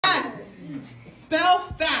Spell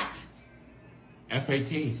fat.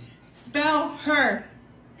 F-A-T. Spell her.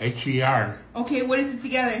 H-E-R. Okay, what is it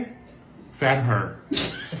together? Fat her.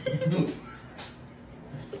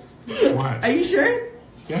 What? Are you sure?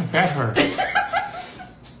 Yeah, fat her.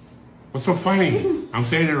 What's so funny? I'm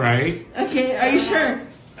saying it right. Okay, are you sure?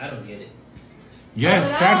 I don't get it. Yes,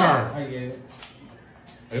 fat her. I get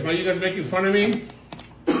it. Are you guys making fun of me?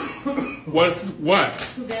 What?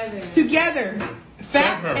 Together. Fat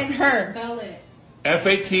Fat her. and her. Spell it.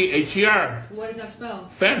 F-A-T-H-E-R. What does that spell?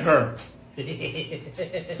 Fat her.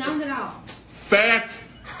 Sound it out. Fat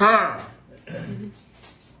her.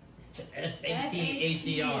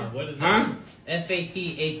 F-A-T-H-E-R. What is Huh? that?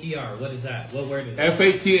 F-A-T-H-E-R. What is that? What word is that?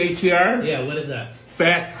 F-A-T-H-E-R? Yeah, what is that?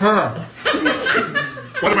 Fat her.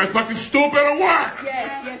 What am I, fucking stupid or what?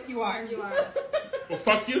 Yes, you are. You are. Well,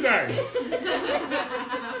 fuck you guys.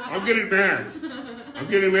 I'm getting mad.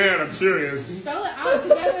 I'm serious. Spell it out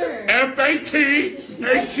together. F-A-T-H-E-R.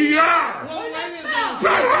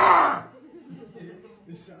 Fat her.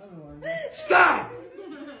 Stop.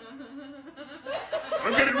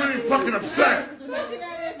 I'm getting really fucking upset.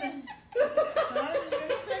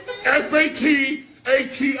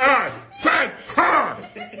 F-A-T-H-E-R. Fat her.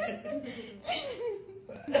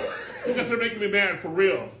 You guys are making me mad for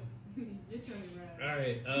real.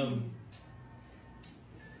 Alright,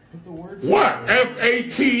 What?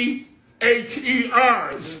 F-A-T-H-E-R.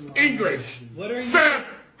 English. What are you? Fat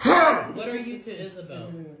her. What are you to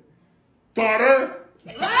Isabel? Daughter.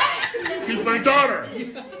 She's my daughter.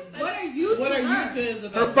 What are you What to are you her? to Her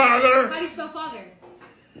Isabel? father. How do you spell father?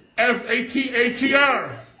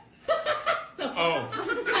 F-A-T-H-E-R. Oh.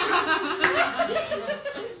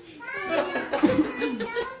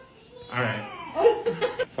 All right.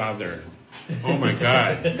 Father. Oh my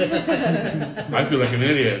God. I feel like an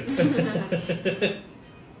idiot.